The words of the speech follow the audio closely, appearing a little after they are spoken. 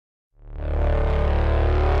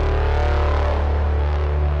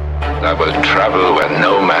I will travel where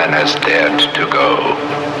no man has dared to go.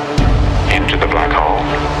 Into the black hole?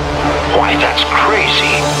 Why, that's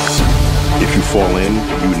crazy. If you fall in,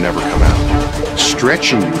 you never come out,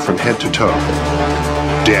 stretching you from head to toe.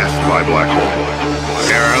 Death by black hole.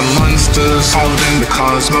 There are monsters out in the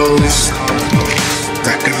cosmos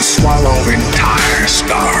that can swallow entire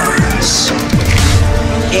stars.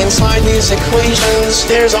 Inside these equations,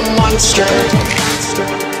 there's a monster.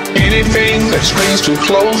 Anything that strains too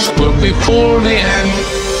close will be pulled in.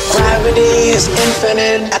 Gravity is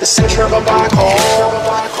infinite at the center of a black hole.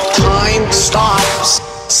 Time stops.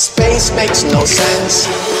 Space makes no sense.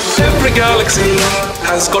 Every galaxy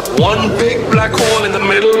has got one big black hole in the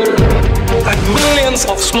middle and millions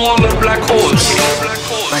of smaller black holes.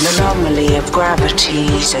 An anomaly of gravity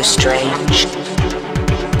so strange.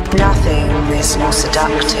 Nothing is more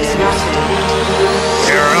seductive.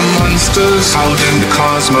 There are monsters out in the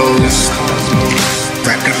cosmos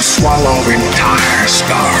that can swallow entire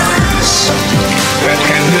stars, that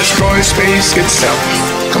can destroy space itself,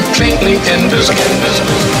 completely invisible.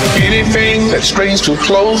 Anything that strains too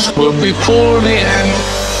close will be pulled in.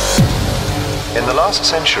 In the last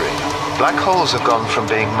century, black holes have gone from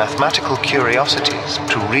being mathematical curiosities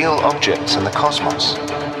to real objects in the cosmos,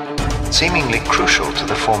 seemingly crucial to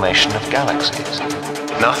the formation of galaxies.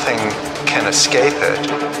 Nothing can escape it,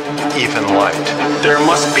 even light. There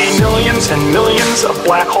must be millions and millions of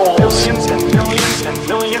black holes. Millions and millions and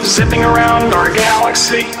millions zipping around our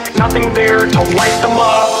galaxy. Nothing there to light them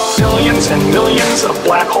up. Millions and millions of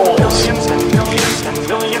black holes. Millions and millions and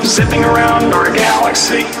millions zipping around our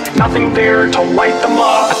galaxy. Nothing there to light them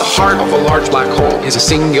up. At the heart of a large black hole is a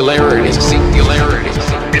singularity.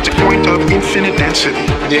 It's a point of infinite density.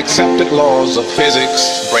 The accepted laws of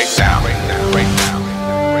physics break down.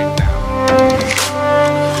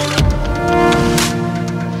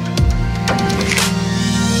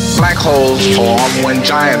 Black holes form when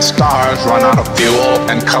giant stars run out of fuel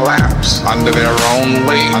and collapse under their own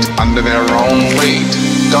weight.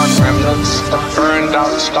 Dark remnants of burned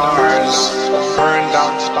out stars.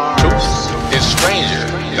 Truth is stranger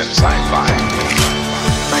than sci-fi.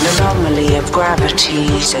 An anomaly of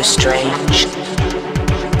gravity so strange.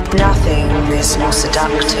 Nothing is more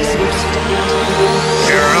seductive.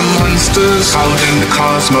 There are monsters out in the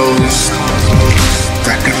cosmos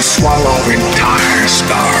that can swallow entire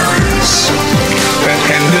stars, that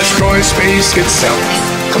can destroy space itself,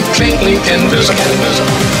 completely invisible.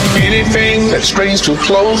 Anything that strains too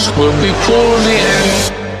close will be pulled in.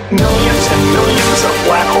 Millions and millions of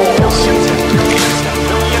black holes.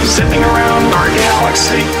 Zipping around our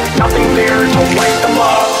galaxy. Nothing there to light them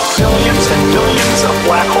up. Millions and millions of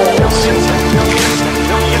black holes.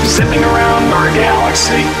 Zipping around our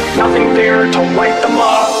galaxy. Nothing there to light them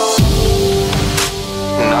up.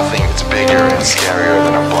 Nothing is bigger and scarier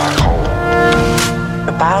than a black hole.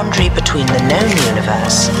 A boundary between the known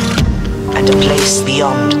universe and a place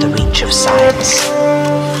beyond the reach of science.